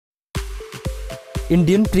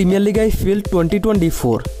Indian Premier League IPL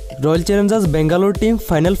 2024 Royal Challengers Bangalore team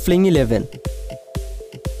final playing 11.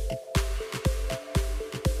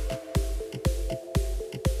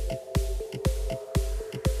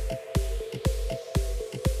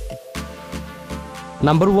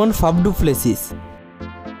 Number 1 Faf du Plassis.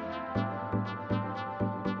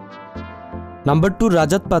 Number 2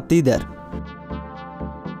 Rajat Patider.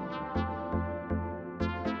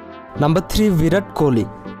 Number 3 Virat Kohli.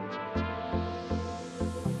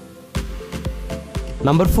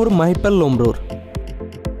 Number 4 Mahipal Lomror.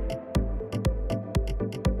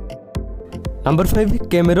 Number 5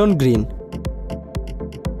 Cameron Green.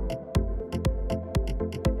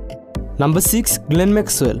 Number 6 Glenn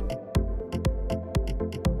Maxwell.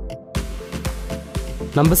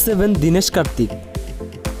 Number 7 Dinesh Karthik.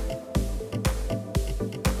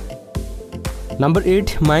 Number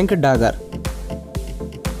 8 Mayank Dagar.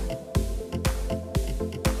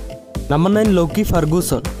 Number 9 Luckie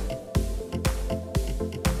Ferguson.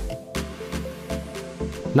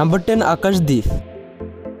 Number 10 Akashdeep.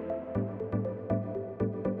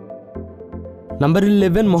 Number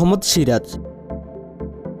 11 Mohammad Siraj.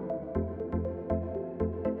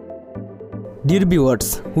 Dear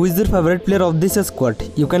viewers, who is your favorite player of this squad?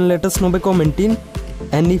 You can let us know by commenting,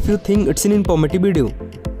 and if you think it's an informative video,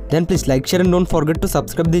 then please like, share and don't forget to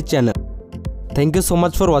subscribe this channel. Thank you so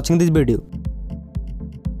much for watching this video.